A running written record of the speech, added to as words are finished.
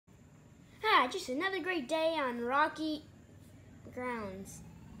just another great day on rocky grounds.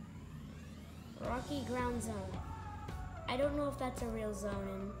 Rocky ground zone. I don't know if that's a real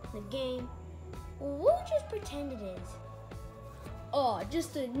zone in the game. Well, we'll just pretend it is. Oh,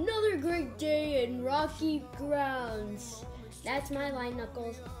 just another great day in rocky grounds. That's my line,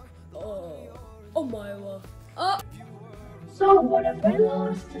 Knuckles. Oh my love. Oh. So what if I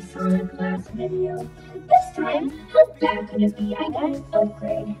lost to Sonic last video? This time, how bad could it be? I got an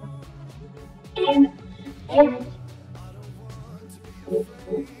upgrade. And,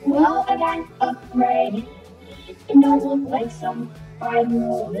 well, I got an upgrade. And don't look like some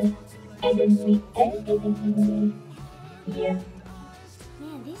 5-year-old. Yeah.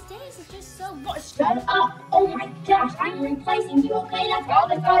 Man, these days are just so much. Shut up! Oh my gosh, I'm replacing you, okay? That's all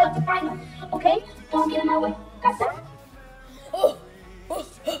the final. Okay? Don't get in my way. Got that?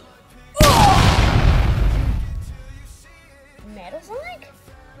 Metal Sonic?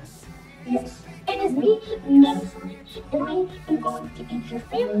 Yes, it is me, Metal Sonic, and I am going to eat your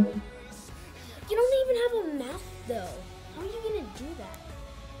family. You don't even have a mouth, though. How are you gonna do that?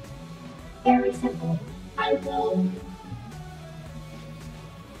 Very simple. I will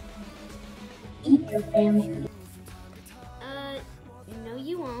eat your family. No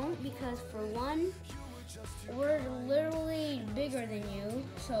you won't, because for one, we're literally bigger than you,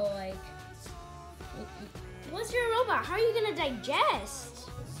 so like, what's your robot? How are you gonna digest?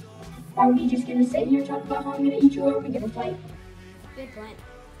 Are we just gonna sit here and talk about how I'm gonna eat you, or are we gonna fight? Good plan.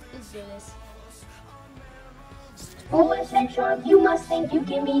 Let's do this. Foolish hedgehog, you must think you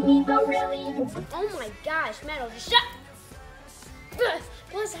can beat me, but really. Oh my gosh, Metal, just shut.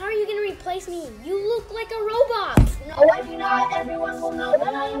 Plus, how are you gonna replace me? You look like a robot. No, I do not. Everyone will know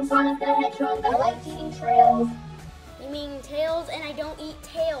that I am Sonic the Hedgehog that likes eating trails. You mean tails? And I don't eat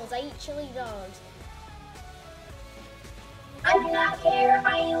tails. I eat chili dogs. I do not care.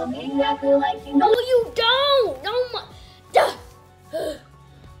 I look exactly like you. No, you don't. No, duh.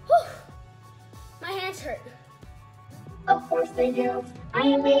 My hands hurt. Of course they do. I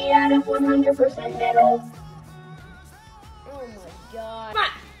am made out of 100% metal. Oh my god.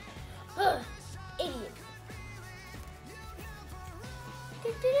 Idiot.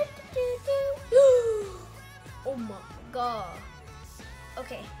 Oh my god.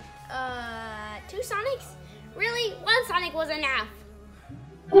 Okay. 2 Sonics? Really? 1 Sonic was enough.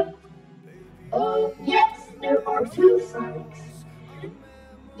 Oh, yes, there are 2 Sonics.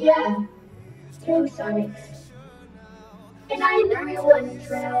 Yeah, 2 Sonics. And I am the real one in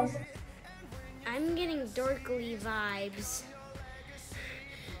Trails. I'm getting dorkly vibes.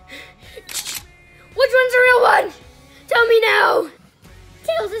 Which one's the real one? Tell me now.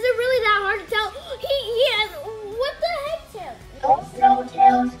 Tails, is it really that hard to tell? He has, what the heck, Tails? Oh, no,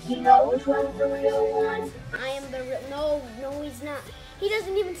 Tails, you know which one's the real one? I am the real, no, he's not. He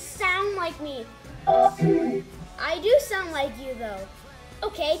doesn't even sound like me. I do sound like you, though.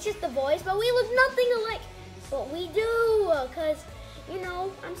 Okay, it's just the voice, but we look nothing alike. But we do, because, you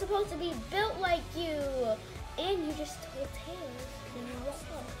know, I'm supposed to be built like you. And you just told Tails. You know what?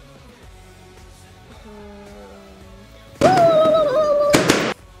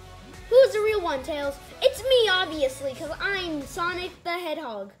 Who's the real one, Tails? It's me, obviously, because I'm Sonic the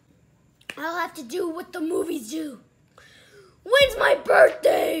Hedgehog. I'll have to do what the movies do. When's my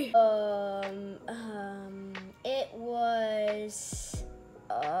birthday? It was,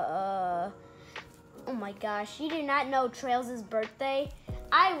 oh my gosh, you do not know Trails' birthday?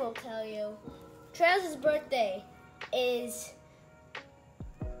 I will tell you. Trails' birthday is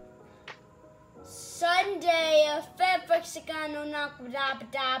Sunday, February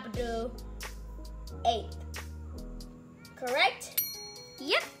 8th. Correct?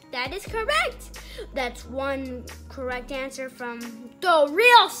 Yep, that is correct. That's 1 correct answer from the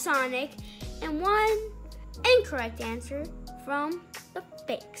real Sonic and 1 incorrect answer from the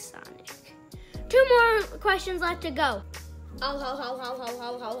fake Sonic. 2 more questions left to go. How.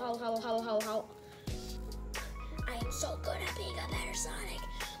 I am so good at being a better Sonic.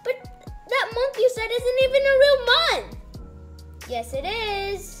 But that monk you said isn't even a real monk. Yes, it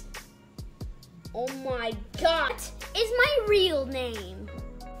is. Oh my god. Is my real name.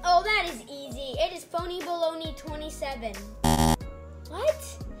 Oh, that is easy. It is Phony Baloney 27.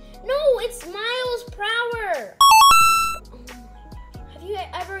 What? No, it's Miles Prower. Have you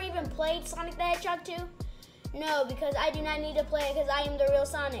ever even played Sonic the Hedgehog 2? No, because I do not need to play it because I am the real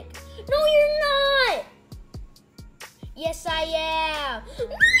Sonic. No, you're not. Yes, I am.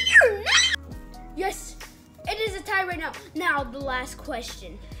 No, you're not. Yes, it is a tie right now. Now, the last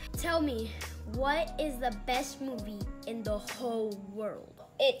question. Tell me, what is the best movie in the whole world?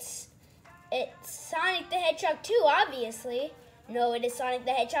 It's Sonic the Hedgehog 2, obviously. No, it is Sonic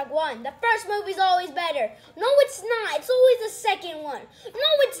the Hedgehog 1. The first movie's always better. No, it's not. It's always the second one. No,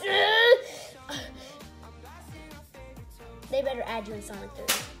 it's not. They better add you in Sonic 3.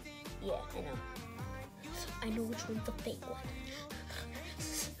 Yeah, I know. I know which one's the fake one.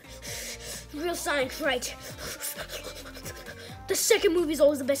 Real Sonic's right. The second movie's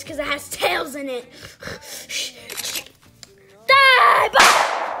always the best because it has tails in it. Die!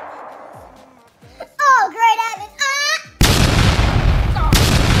 Oh, great heavens!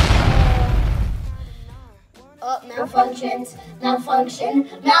 Oh, Malfunctions, malfunction,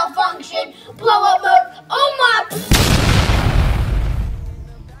 malfunction, blow up mode. Oh my!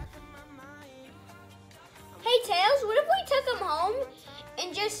 Hey, Tails, what if we took him home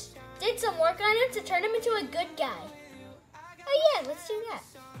and just did some work on him to turn him into a good guy? Oh yeah, let's do that.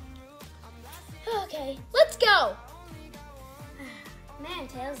 Okay, let's go. Man,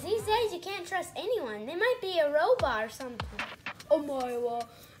 Tails, these days you can't trust anyone. They might be a robot or something. Oh my, well.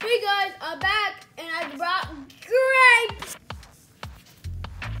 Hey guys, I'm back and I brought grapes.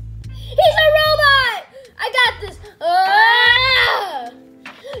 He's a robot! I got this.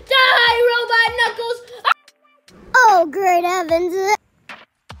 Die, robot Knuckles! Oh, great heavens!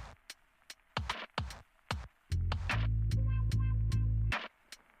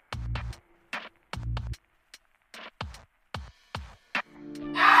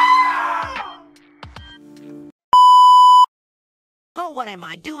 Oh, what am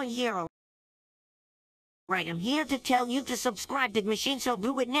I doing here? Right, I'm here to tell you to subscribe to the machine, so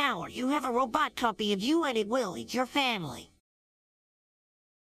do it now, or you have a robot copy of you and it will eat your family.